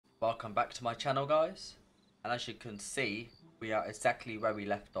Welcome back to my channel, guys, and as you can see we are exactly where we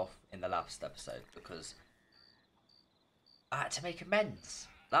left off in the last episode because I had to make amends.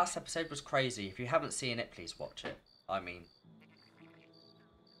 Last episode was crazy. If you haven't seen it, please watch it. I mean,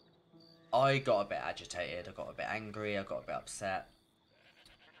 I got a bit agitated, I got a bit angry, I got a bit upset.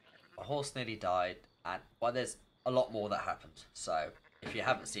 A horse nearly died, and well, there's a lot more that happened, so if you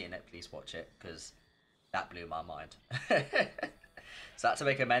haven't seen it, please watch it because that blew my mind. So I had to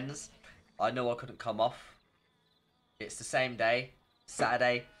make amends. I know I couldn't come off. It's the same day,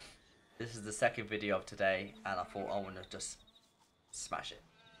 Saturday. This is the second video of today, and I thought I want to just smash it.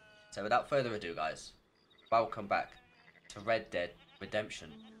 So without further ado, guys, welcome back to Red Dead Redemption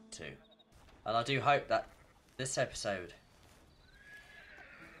 2. And I do hope that this episode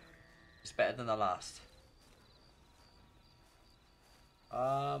is better than the last.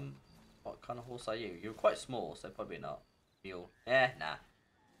 What kind of horse are you? You're quite small, so probably not. Mule. Nah.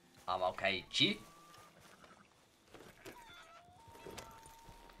 I'm okay, G.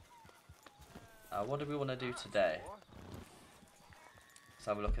 What do we want to do today? Let's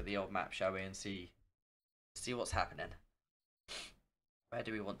have a look at the old map, shall we, and see what's happening. Where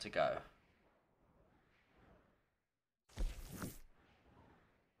do we want to go?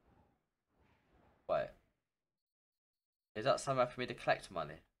 Wait. Is that somewhere for me to collect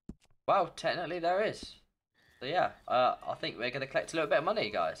money? Well, technically there is. So yeah, I think we're going to collect a little bit of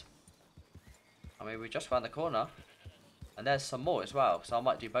money, guys. I mean, we just found the corner. And there's some more as well, so I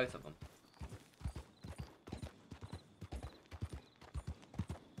might do both of them.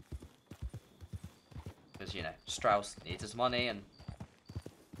 Because, you know, Strauss needs his money and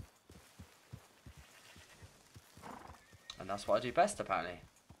that's what I do best, apparently.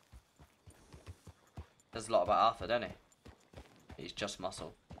 There's a lot about Arthur, don't he? He's just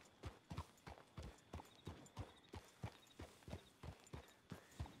muscle.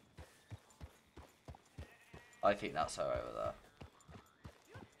 I think that's her over there.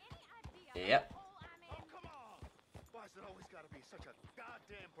 Yep. Oh, come on! Why's it always gotta be such a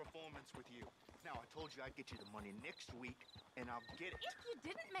goddamn performance with you? Now, I told you I'd get you the money next week, and I'll get it. If you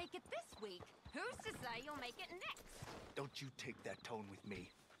didn't make it this week, who's to say you'll make it next? Don't you take that tone with me.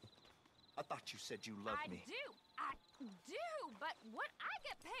 I thought you said you loved me. I do, but what I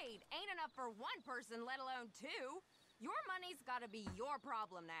get paid ain't enough for one person, let alone two. Your money's gotta be your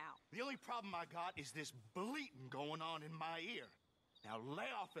problem now. The only problem I got is this bleating going on in my ear. Now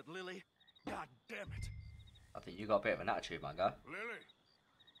lay off it, Lily. God damn it. I think you got a bit of an attitude, my guy. Lily,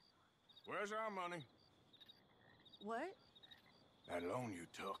 where's our money? What? That loan you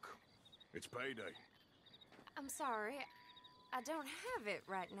took. It's payday. I'm sorry. I don't have it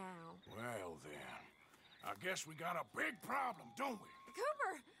right now. Well then, I guess we got a big problem, don't we?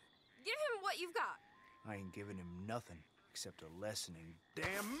 Cooper, give him what you've got. I ain't giving him nothing except a lesson in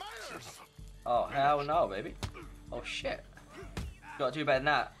damn manners. Oh, hell no, baby. Oh, shit. You gotta do better than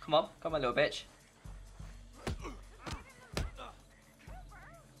that. Come on, little bitch.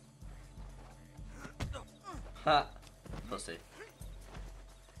 Ha. Pussy.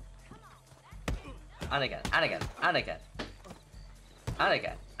 And again, and again, and again. And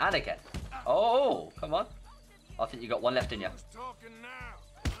again, and again. Oh, come on. I think you got one left in you. Talking now,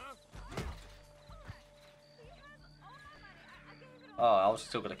 Oh, I was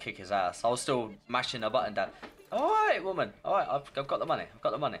still gonna kick his ass. I was still mashing the button down. Alright, woman. Alright, I've got the money. I've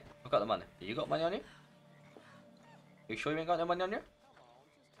got the money. I've got the money. You got money on you? You sure you ain't got no money on you?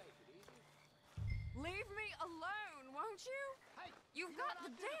 Leave me alone, won't you? You've got the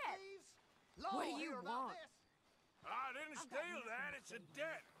debt. What do you want? I didn't steal that, it's a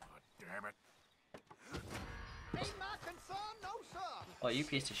debt. Oh, damn it. Ain't my concern, no sir. Oh, you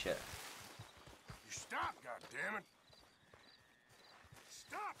piece of shit. You stop, goddammit.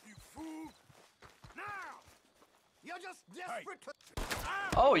 Stop, you fool. Now. You're just desperate to...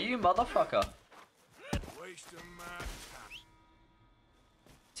 Oh, you motherfucker. Waste of my time.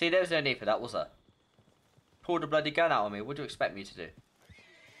 See, there was no need for that, was there? Pulled a bloody gun out on me. What do you expect me to do?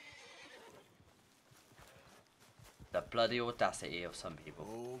 The bloody audacity of some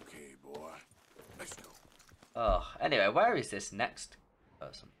people. Okay, boy. Let's go. Oh, anyway, where is this next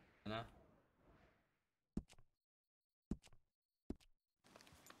person? You know?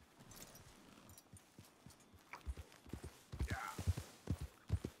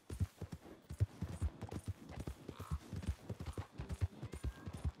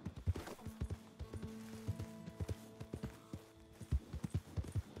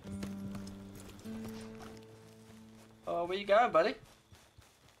 Oh, where you going, buddy?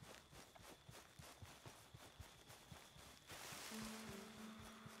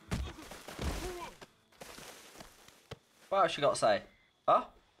 What else you got to say? Huh?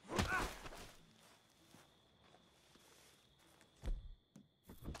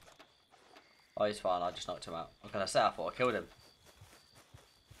 Oh, he's fine. I just knocked him out. I was gonna say I thought I killed him.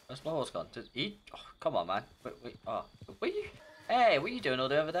 Where's my horse gone? Did he? Oh, come on, man. Wait. Oh, what you? Hey, what are you doing all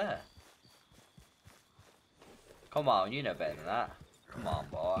the way over there? Come on, you know better than that. Come on,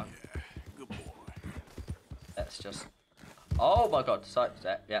 boy. Yeah, good boy. Let's just. Oh my God! Sorry.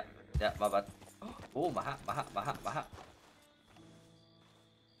 Yeah. My bad. Oh, my hat.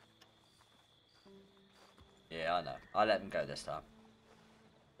 Yeah, I know. I let him go this time.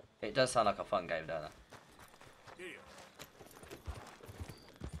 It does sound like a fun game, don't it? Here.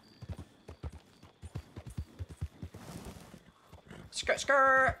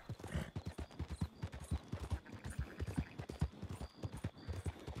 Skirt.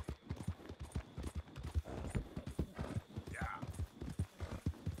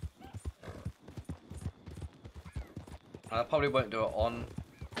 I probably won't do it on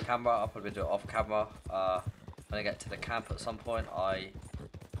camera. I'll probably do it off camera. When I get to the camp at some point, I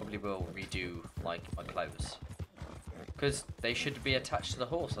probably will redo like my clothes because they should be attached to the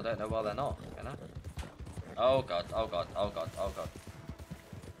horse. I don't know why they're not. You know? Oh God!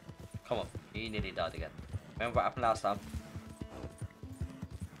 Come on, he nearly died again. Remember what happened last time?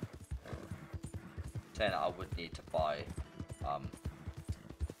 Saying that I would need to buy.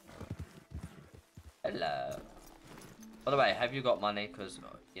 Hello. By the way, have you got money? Because,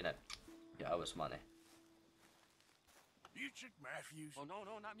 you know, you owe us money. Butrick Matthews. Oh, no,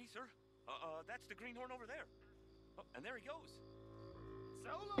 not me, sir. That's the greenhorn over there. Oh, and there he goes.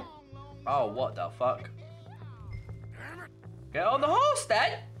 So long. Oh, what the fuck? Damn it! Get on the horse,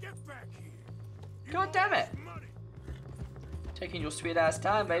 then! Get back here! You God damn owe it. us money. Taking your sweet ass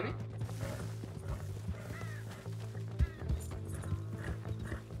time, baby.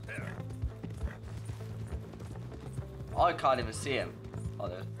 I can't even see him. Oh,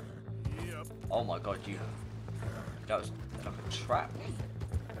 there. Yep, Oh my God, you. That was like a trap. boy.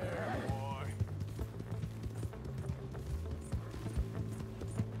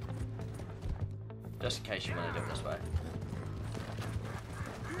 Just in case you want to do it this way.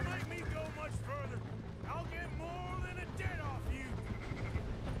 You make me go much further, I'll get more than a debt off you.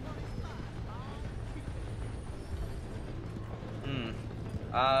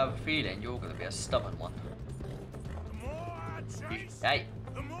 I have a feeling you're going to be a stubborn one. The more I chase, Hey,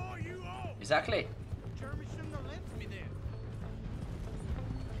 the more you owe. exactly. Jeremy shouldn't have left me there.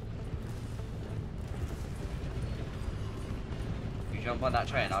 You jump on that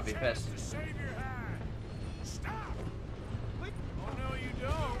train, I'll be Chance pissed. to save your hide. Stop! Wait. Oh no, you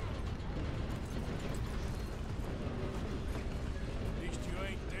don't. At least you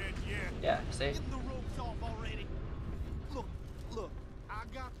ain't dead yet. Yeah, see? Get the ropes off already. Look, I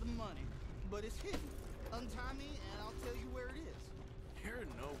got the money, but it's hidden. Untie me and I'll tell you where it is. You're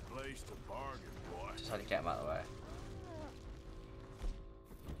no place to bargain, boy. Just had to get him out of the way.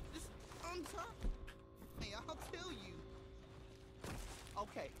 Just untie me, I'll tell you.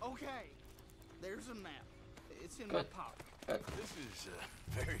 Okay. There's a map. It's in my Good. pocket. Good. This is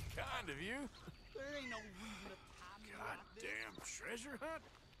very kind of you. There ain't no reason to tie me like this. Goddamn treasure hunt?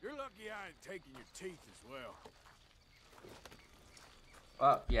 You're lucky I ain't taking your teeth as well.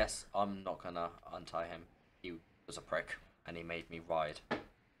 Well, yes, I'm not gonna untie him. He was a prick, and he made me ride.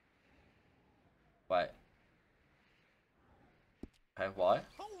 Wait. Okay, why?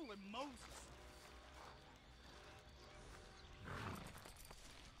 Holy Moses.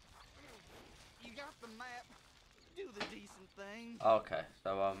 You got the map. Do the decent thing. Okay,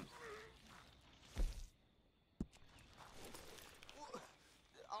 so,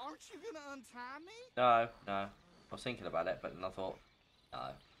 Aren't you gonna untie me? no. I was thinking about it, but then I thought, no.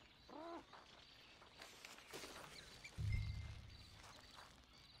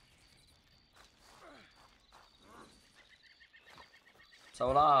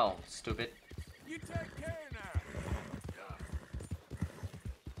 So long, stupid. You take care now.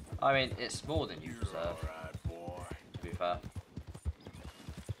 I mean, it's more than you You're deserve, alright, boy. to be fair.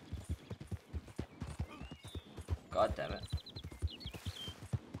 God damn it.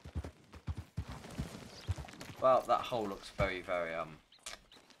 Well, that hole looks very, very,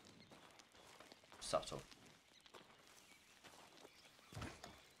 subtle.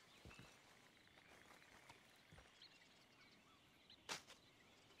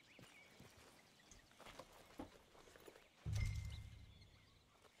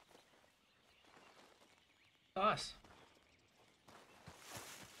 Nice.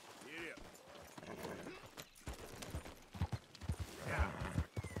 Yeah. Yeah.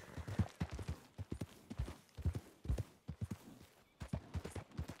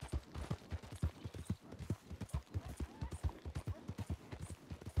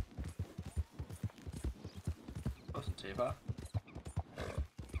 Wasn't too bad.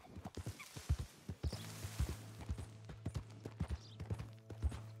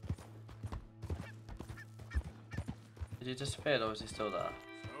 Did he disappear or is he still there?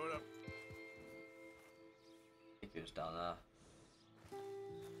 Hold up. I think he was down there.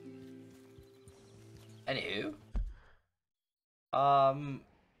 Anywho.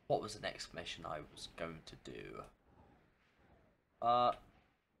 What was the next mission I was going to do? Oh,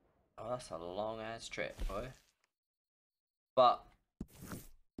 that's a long ass trip, boy. But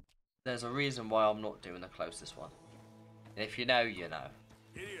there's a reason why I'm not doing the closest one. And if you know, you know.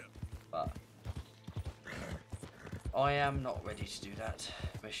 Idiot. But I am not ready to do that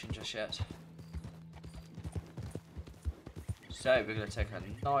mission just yet. So we're going to take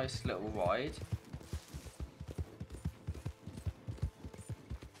a nice little ride.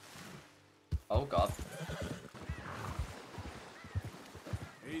 Oh god.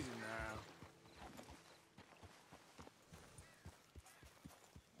 Easy now.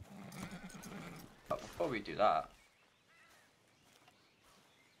 But before we do that,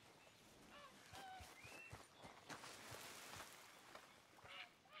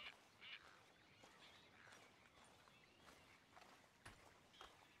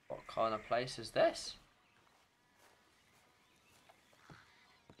 what kind of place is this?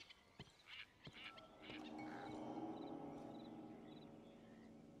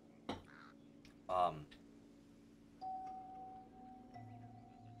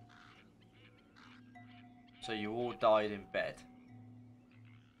 So you all died in bed.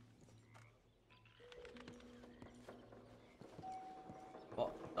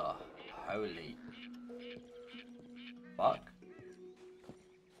 What the holy fuck?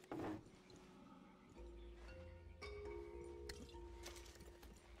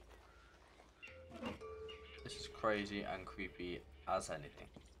 This is crazy and creepy as anything.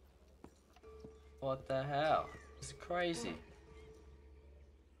 What the hell? This is crazy.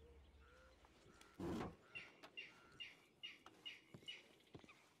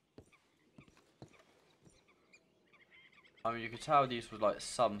 I mean, you could tell these were like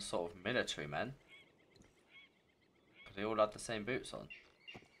some sort of military men. Because they all had the same boots on.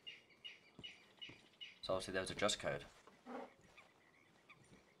 So obviously there was a dress code.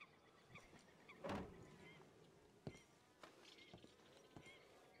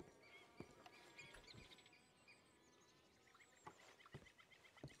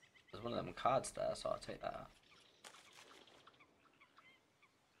 There's one of them cards there, so I'll take that.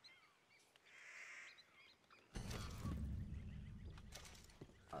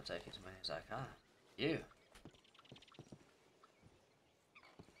 I'll take as many as I can. You.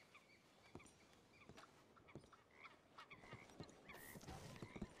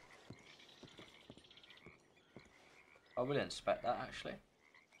 I will inspect that actually.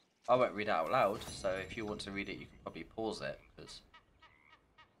 I won't read it out loud, so if you want to read it, you can probably pause it, because,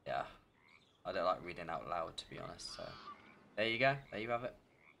 yeah, I don't like reading out loud, to be honest, so there you go, there you have it.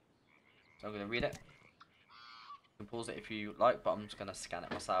 So I'm going to read it. You can pause it if you like, but I'm just going to scan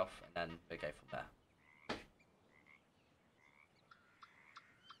it myself, and then we'll go from there.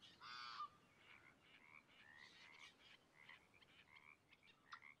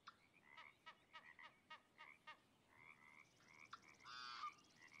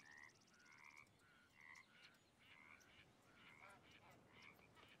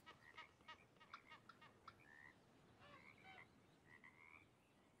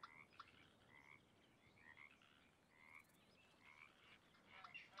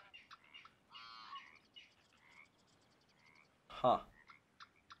 Huh.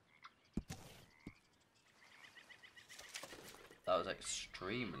 That was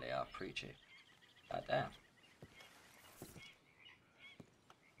extremely preachy. God damn.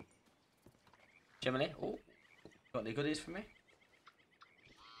 Jiminy, oh, got any goodies for me?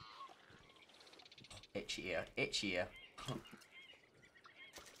 Itchy ear, itchy ear.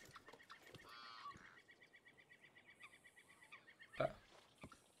 Okay.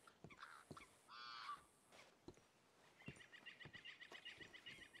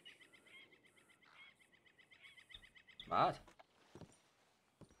 Mad.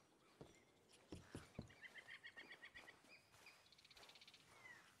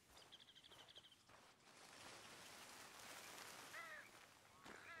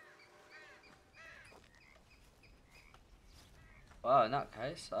 Well, in that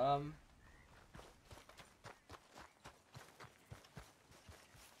case, I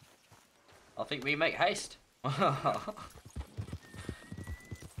think we make haste. That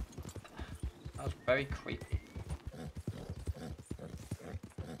was very creepy.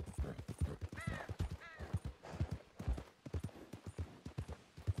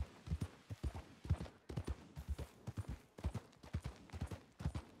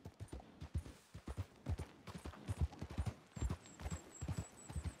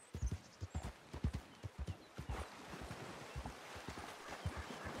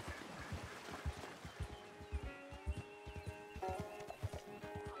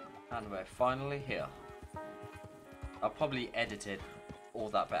 And we're finally here. I'll probably edited all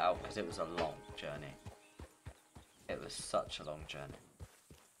that bit out because it was a long journey. It was such a long journey.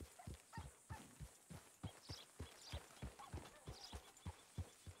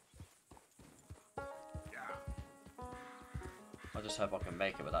 I just hope I can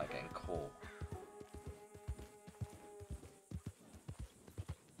make it without getting caught.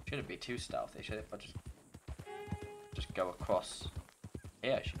 Shouldn't be too stealthy, should it? If I just go across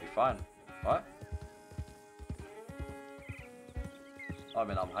here, it should be fine, right? I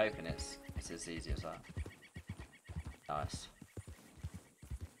mean, I'm hoping it's as easy as that. Nice.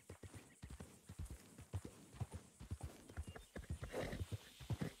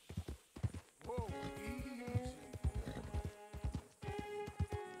 Whoa, easy.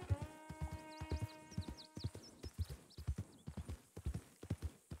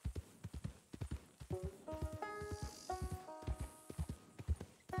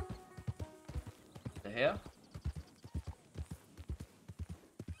 To here?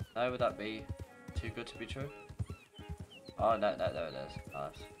 No, would that be too good to be true? Oh, no, there it is.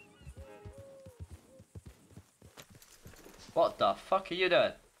 Nice. What the fuck are you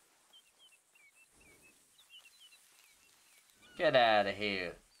doing? Get out of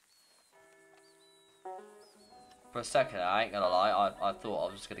here. For a second, I ain't gonna lie, I thought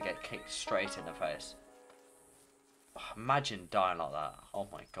I was gonna get kicked straight in the face. Oh, imagine dying like that. Oh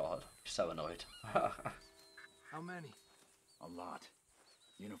my god, I'm so annoyed. How many? A lot.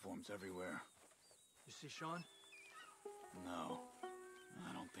 Uniforms everywhere. You see Sean? No,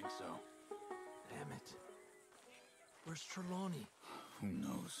 I don't think so. Damn it. Where's Trelawney? Who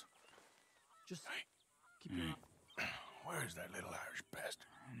knows? Just keep your... Where's that little Irish bastard?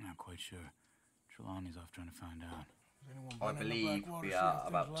 I'm not quite sure. Trelawney's off trying to find out. Is anyone I been in the believe Blackwater we seeing are things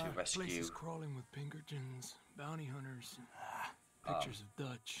about to like- Place rescue. is crawling with Pinkertons, bounty hunters, and pictures of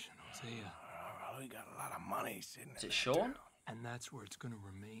Dutch and Hosea. Well, we got a lot of money sitting Is in it that Sean? town. And that's where it's gonna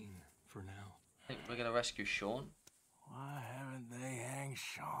remain for now. I think we're gonna rescue Sean. Why haven't they hanged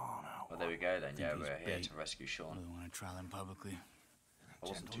Sean out? Well, there we go then. Yeah, he's we're here bait. to rescue Sean. Really want to trial him publicly. I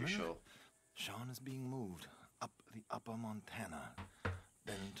wasn't too Gentlemen, sure. Sean is being moved up the upper Montana,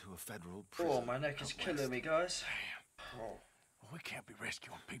 then to a federal prison. Oh, my neck is out killing west. me, guys. Oh. Well, we can't be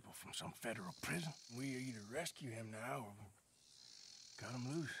rescuing people from some federal prison. We either rescue him now or we cut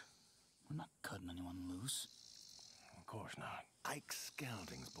him loose. We're not cutting anyone loose. Of course not. Ike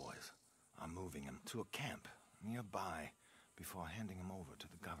Skelding's boys are moving him to a camp nearby before handing him over to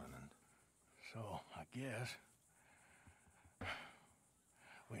the government. So, I guess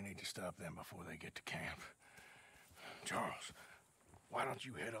we need to stop them before they get to camp. Charles, why don't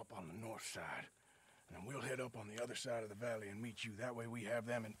you head up on the north side, and then we'll head up on the other side of the valley and meet you. That way we have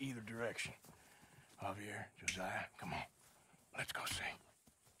them in either direction. Javier, Josiah, come on. Let's go see.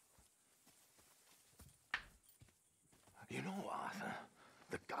 You know, Arthur,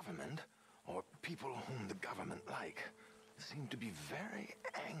 the government, or people whom the government like, seem to be very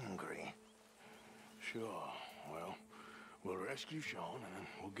angry. Sure. Well, we'll rescue Sean, and then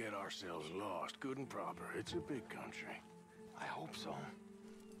we'll get ourselves lost, good and proper. It's a big country. I hope so.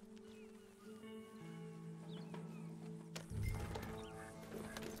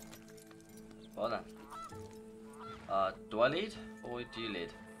 Well then. Do I lead or do you lead?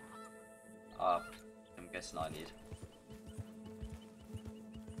 I'm guessing I lead.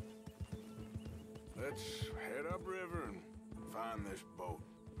 Let's head upriver and find this boat.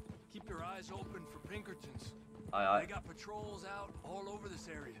 Keep your eyes open for Pinkertons. Aye, aye. They got patrols out all over this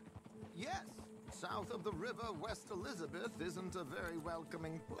area. Yes, south of the river, West Elizabeth isn't a very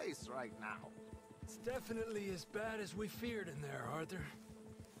welcoming place right now. It's definitely as bad as we feared in there, Arthur.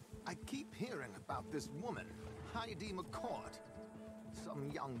 I keep hearing about this woman, Heidi McCourt. Some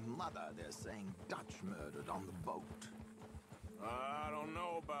young mother, they're saying, Dutch murdered on the boat. I don't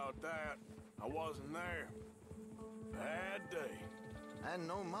know about that. I wasn't there. Bad day. And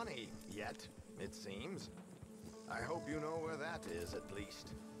no money yet, it seems. I hope you know where that is, at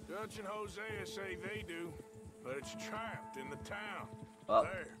least. Dutch and Hosea say they do, but it's trapped in the town. Well,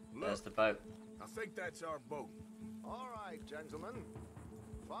 There, there's look. the boat. I think that's our boat. All right, gentlemen.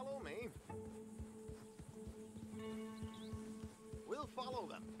 Follow me. We'll follow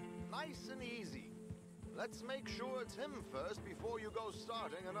them. Nice and easy. Let's make sure it's him first before you go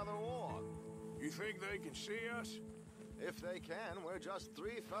starting another war. You think they can see us? If they can, we're just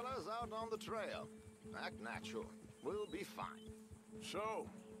three fellas out on the trail. Act natural. We'll be fine. So,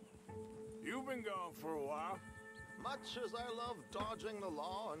 you've been gone for a while. Much as I love dodging the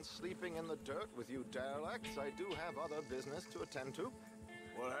law and sleeping in the dirt with you derelicts, I do have other business to attend to.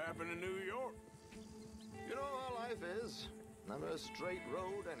 What happened in New York? You know how life is. Never a straight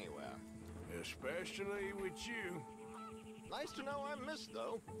road anywhere. Especially with you. Nice to know I'm missed,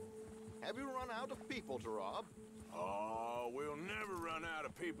 though. Have you run out of people to rob? Oh, we'll never run out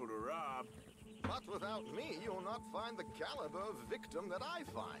of people to rob. But without me, you'll not find the caliber of victim that I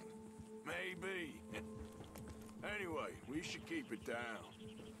find. Maybe. Anyway, we should keep it down.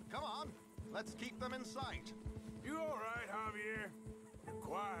 Come on, let's keep them in sight. You all right, Javier? You're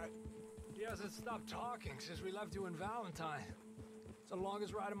quiet. He hasn't stopped talking since we left you in Valentine. It's the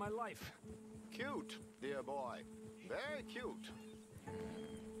longest ride of my life. Cute, dear boy. Very cute.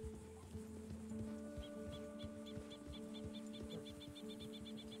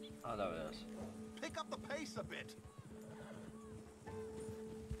 Oh, there it is. Pick up the pace a bit.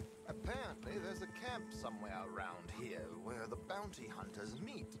 Apparently, there's a camp somewhere around here where the bounty hunters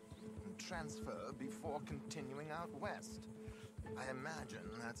meet and transfer before continuing out west. I imagine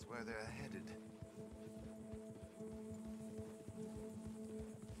that's where they're headed.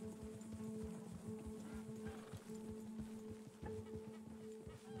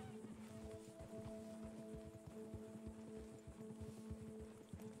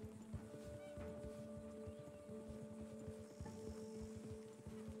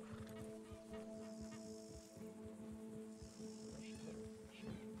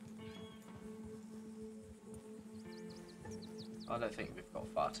 I don't think we've got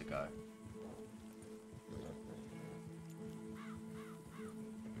far to go.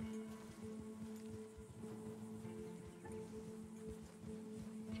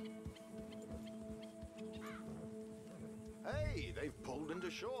 Hey, they've pulled into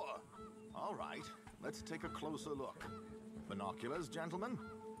shore. All right, let's take a closer look. Binoculars, gentlemen?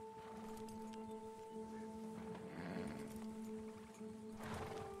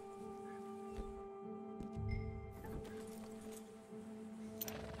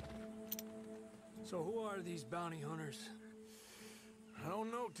 So who are these bounty hunters? I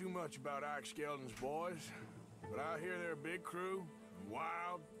don't know too much about Ike Skeldon's boys, but I hear they're a big crew,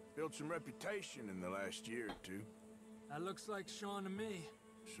 wild, built some reputation in the last year or two. That looks like Sean to me.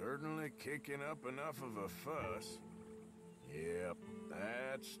 Certainly kicking up enough of a fuss. Yep,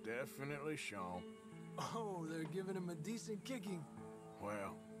 that's definitely Sean. Oh, they're giving him a decent kicking.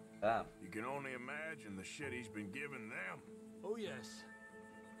 Well, Damn. you can only imagine the shit he's been giving them. Oh, yes.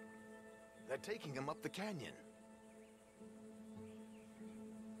 They're taking him up the canyon.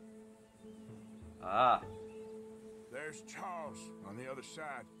 Ah. There's Charles on the other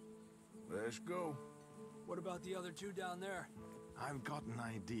side. Let's go. What about the other two down there? I've got an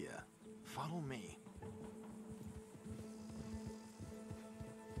idea. Follow me.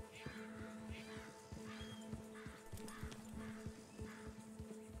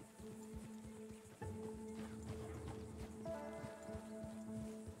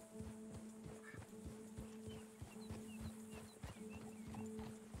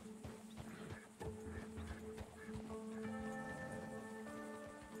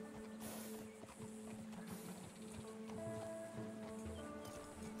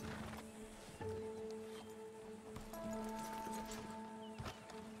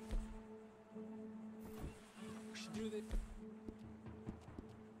 We should do this.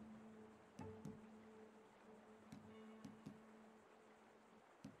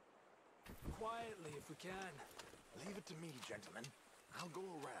 Quietly, if we can. Leave it to me, gentlemen. I'll go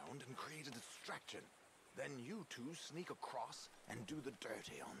around and create a distraction. Then you two sneak across and do the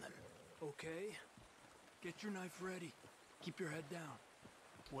dirty on them. Okay. Get your knife ready. Keep your head down.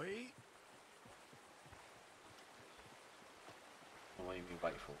 Wait. What do you mean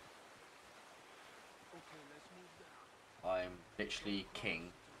wait for? Okay, let's move down. I'm literally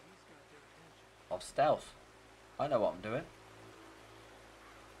king of stealth. I know what I'm doing.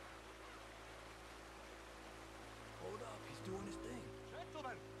 Hold up, he's doing his thing.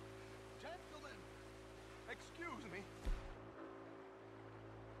 Gentlemen! Gentlemen! Excuse me.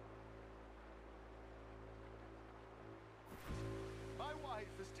 My wife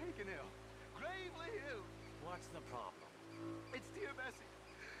is taken ill. Gravely ill. What's the problem? It's dear Bessie.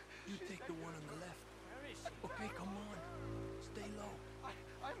 You take the one on the left. Where is she? Okay, come on. Stay low.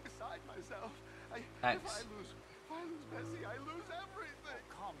 I'm beside myself. If Thanks. I lose Bessie, I lose everything.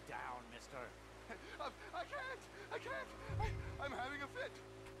 Calm down, mister. I can't. I'm having a fit.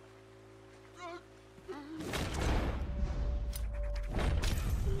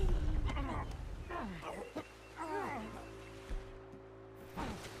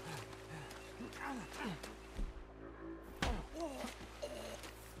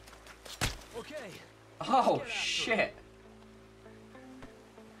 Okay. Oh shit!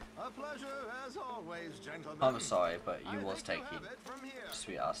 A pleasure as always, gentlemen. I'm sorry, but you I was think taking have it from here.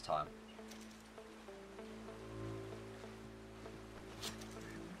 sweet ass time.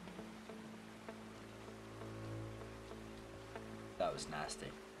 That was nasty.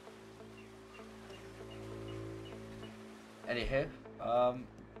 Anywho,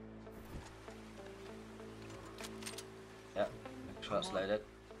 yeah, make sure that's loaded.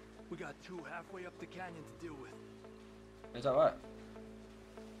 We got two halfway up the canyon to deal with. Is that right?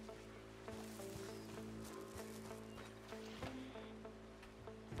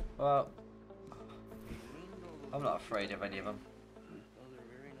 Well, I'm not afraid of any of them. Oh, they're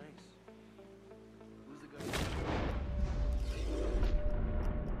very nice. Who's the guy?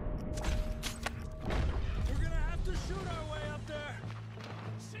 We're gonna have to shoot our way up there.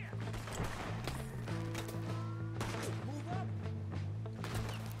 Shit. Move up.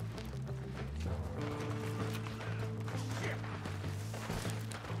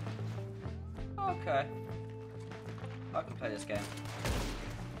 Okay. I can play this game.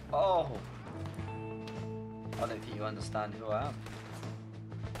 Oh! I don't think you understand who I am.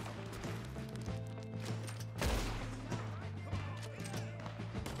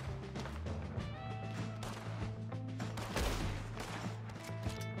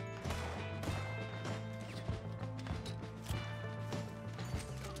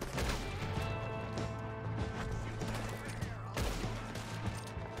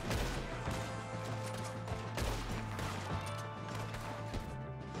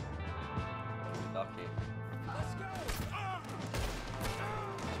 Lucky. Let's go.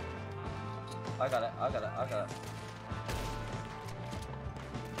 I got it, I got it, I got it.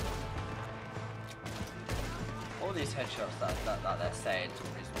 All these headshots that they're saying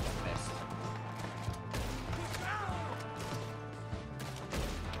is missed.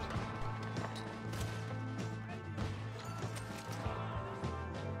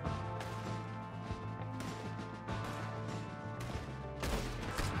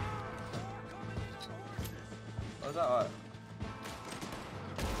 Oh, is that right?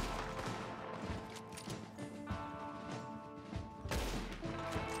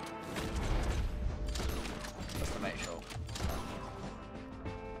 Just to make sure.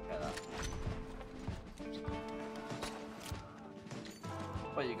 Get that.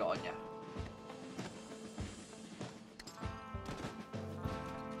 What you got on you?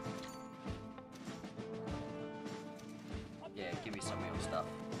 Yeah, give me some of your stuff.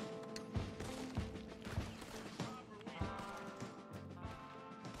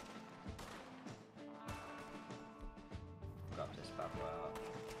 Grab this bad boy out.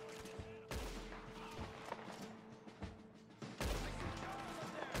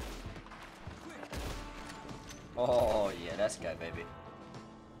 Oh yeah, let's go, baby.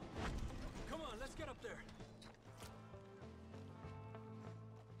 Come on, let's get up there.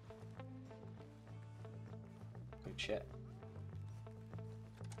 Good shit.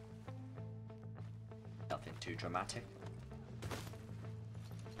 Nothing too dramatic.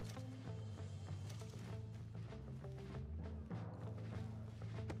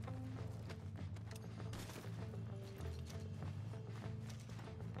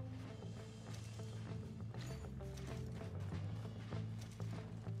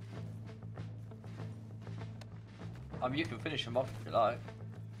 I mean, you can finish them off if you like.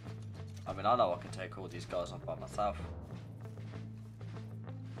 I mean, I know I can take all these guys on by myself.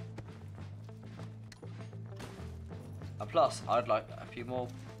 And plus, I'd like a few more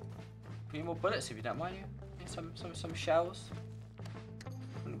bullets if you don't mind. Some shells.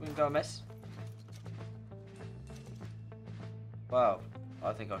 Wouldn't go amiss. Wow,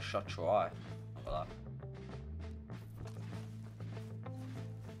 I think I shot your eye. Not gonna lie.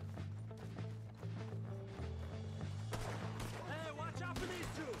 Hey, watch out for these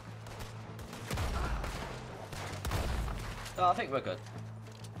two. No, I think we're good.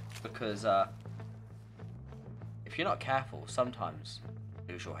 Because if you're not careful, sometimes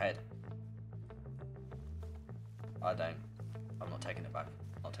you lose your head. I don't. I'm not taking it back.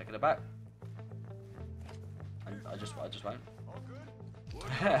 Not taking it back. I just won't. All good?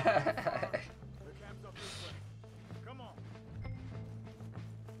 The camp's up this way. Come on.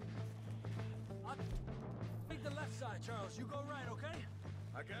 I'll take the left side, Charles. You go right, okay?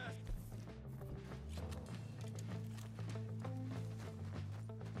 I guess.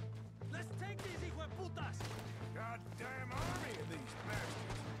 Let's take these hijueputas. Goddamn army of these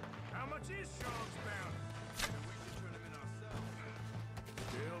bastards. How much is Sean's bounty? We should turn him in ourselves.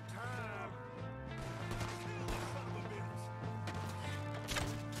 Still time. Son of a bitch.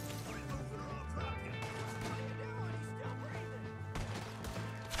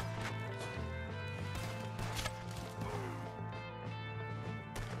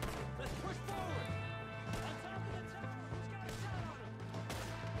 Let's push forward. On top of the tower. Who's got a shot on him?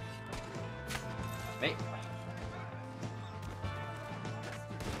 Me.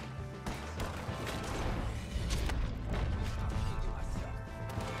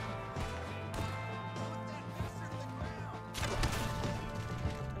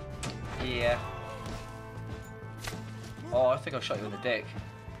 Yeah. Oh, I think I shot you in the dick.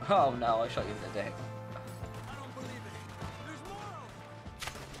 Oh no, I shot you in the dick. I don't believe it. There's more.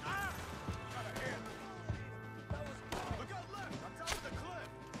 Look out left, on top of the cliff.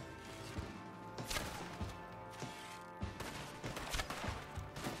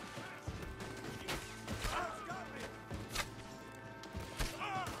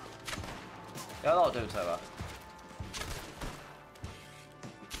 Yeah, that'll do it, Trevor.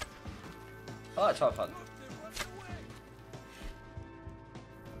 I like try fun.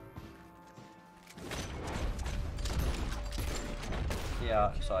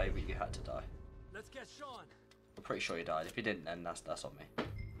 Yeah, sorry, but you had to die. Let's get Sean. I'm pretty sure you died. If you didn't, then that's on me.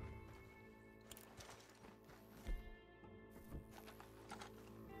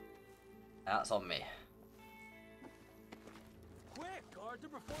 That's on me. Quick, Arthur,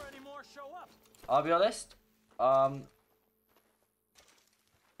 before any more show up. I'll be honest.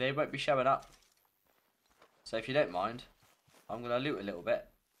 They won't be showing up. So if you don't mind, I'm gonna loot a little bit.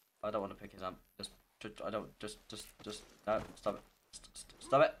 I don't want to pick his up. I don't. Just. No, stop it.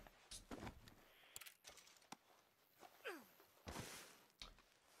 Stop it.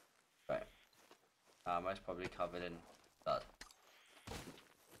 Right. Most probably covered in blood.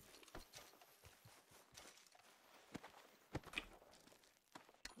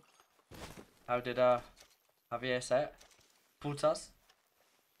 How did Javier say it? Putas?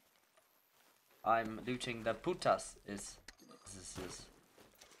 I'm looting the putas. Is.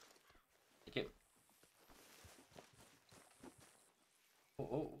 Thank you.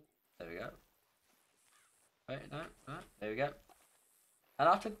 Oh, there we go. Wait, no, there we go. And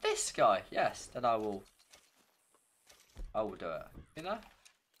after this guy, yes, then I will do it. You know?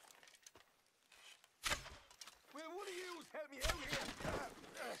 Will one of you help me out here?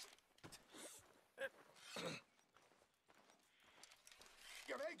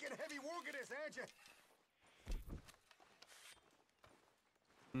 You're making heavy work of this, aren't you?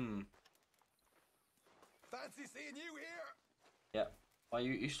 Fancy seeing you here. Yeah. Why are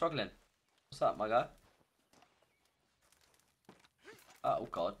you struggling? What's up, my guy? Oh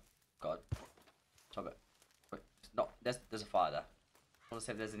God. Stop it. Wait, it's not. There's a fire there. I want to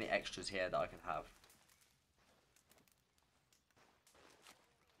see if there's any extras here that I can have.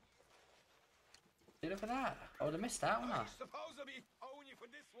 Look at that. I would have missed that, wouldn't I? Suppose I'll be owing you for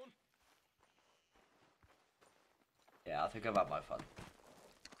this one. Yeah, I think I've had my fun.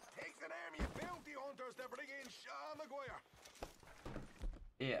 Takes an army of bounty hunters to bring in Sean Maguire.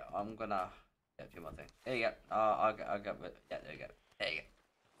 Yeah, I'm gonna do my thing. There you go. I'll get it. Yeah, there you go. There you go.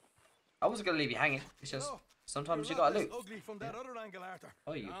 I wasn't gonna leave you hanging. It's just sometimes you gotta loot. Ugly from that other angle, Arthur.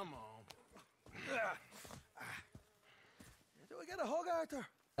 Oh, you. Come on. Do I get a hug, Arthur?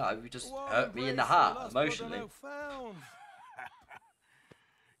 No, you just hurt me in the heart emotionally.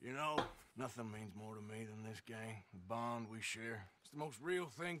 You know, nothing means more to me than this gang. The bond we share. It's the most real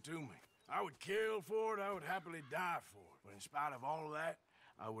thing to me. I would kill for it, I would happily die for it. But in spite of all of that,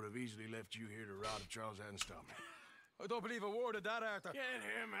 I would have easily left you here to rot if Charles hadn't stopped me. I don't believe a word of that, Arthur. Get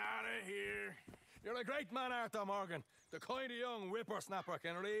him out of here. You're a great man, Arthur Morgan. The kind of young whippersnapper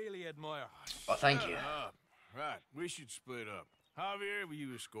can really admire. Well, thank you. Shut up. Right, we should split up. Javier, will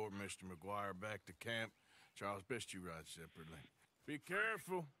you escort Mr. McGuire back to camp? Charles, best you ride separately. Be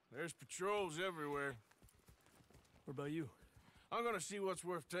careful. There's patrols everywhere. What about you? I'm gonna see what's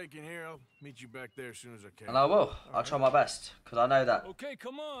worth taking here. I'll meet you back there as soon as I can. And I will. I'll try my best because I know that Okay,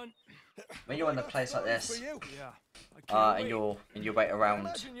 come on. when you're in a place like this, For you. Yeah. I can't and you wait around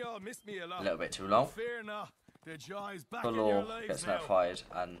Imagine y'all missed me a lot. a little bit too long, Fear not. The joy's back the in law your lives gets now. notified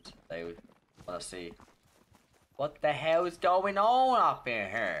and they want to see what the hell is going on up in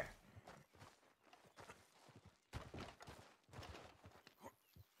here.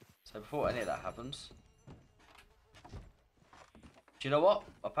 So before any of that happens, do you know what?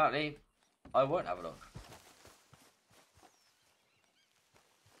 Apparently, I won't have a look.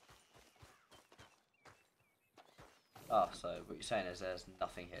 Oh, so what you're saying is there's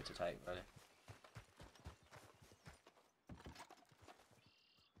nothing here to take, really.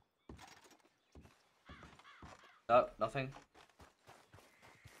 No, nothing.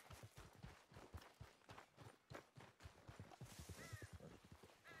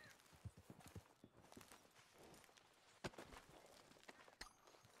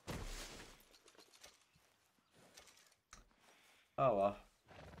 Oh well.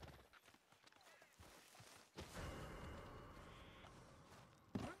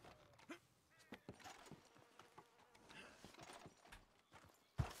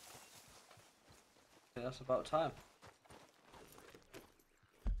 I think that's about time.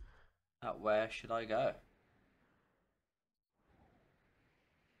 Now, where should I go?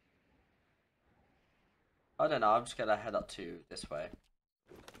 I don't know, I'm just gonna head up to this way.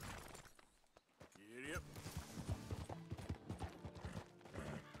 Giddy up.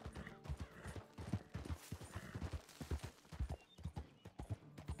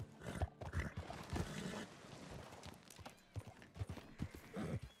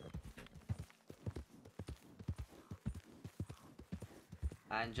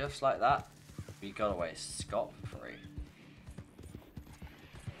 And just like that, we got away scot-free.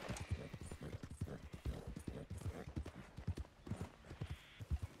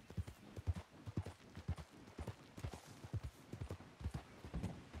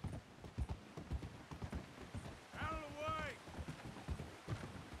 Out of the way!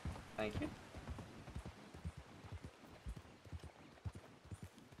 Thank you.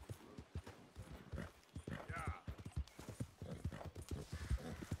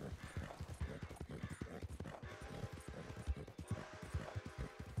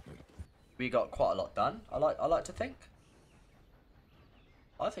 We got quite a lot done. I like to think.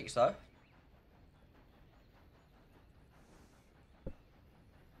 I think so.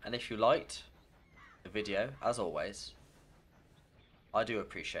 And if you liked the video, as always, I do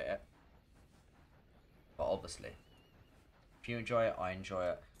appreciate it. But obviously, if you enjoy it, I enjoy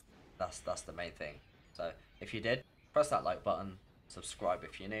it. That's the main thing. So if you did, press that like button, subscribe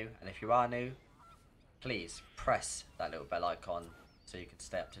if you're new, and if you are new, please press that little bell icon so you can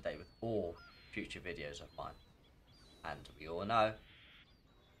stay up to date with all future videos of mine. And we all know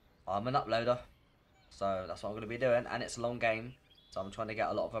I'm an uploader, so that's what I'm going to be doing, and it's a long game, so I'm trying to get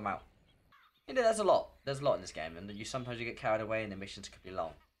a lot of them out. You know, there's a lot in this game, and sometimes you get carried away and the missions could be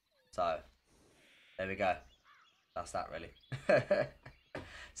long. So there we go, that's that really.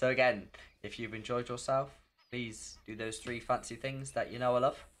 So again, if you've enjoyed yourself, please do those 3 fancy things that you know I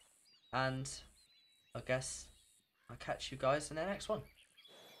love, and I guess I'll catch you guys in the next one.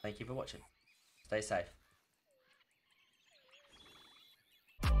 Thank you for watching. Stay safe.